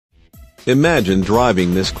Imagine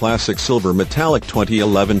driving this classic silver metallic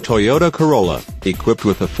 2011 Toyota Corolla, equipped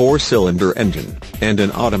with a 4-cylinder engine and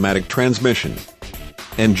an automatic transmission.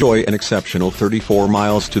 Enjoy an exceptional 34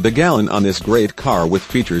 miles to the gallon on this great car with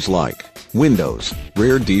features like windows,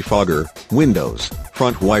 rear defogger, windows,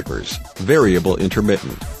 front wipers, variable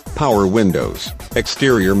intermittent, power windows,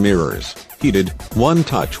 exterior mirrors, heated,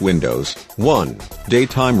 one-touch windows,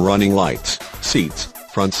 daytime running lights, seats,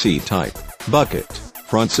 front seat type, bucket,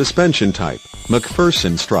 front suspension type,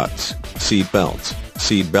 McPherson struts, seat belts,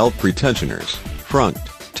 seat belt pretensioners, front,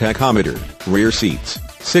 tachometer, rear seats,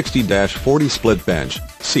 60-40 split bench,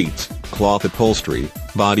 seats, cloth upholstery,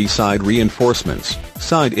 body side reinforcements,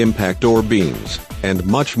 side impact door beams, and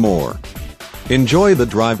much more. Enjoy the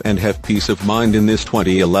drive and have peace of mind in this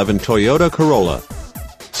 2011 Toyota Corolla.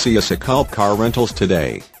 See us at Kulp Car Rentals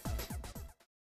today.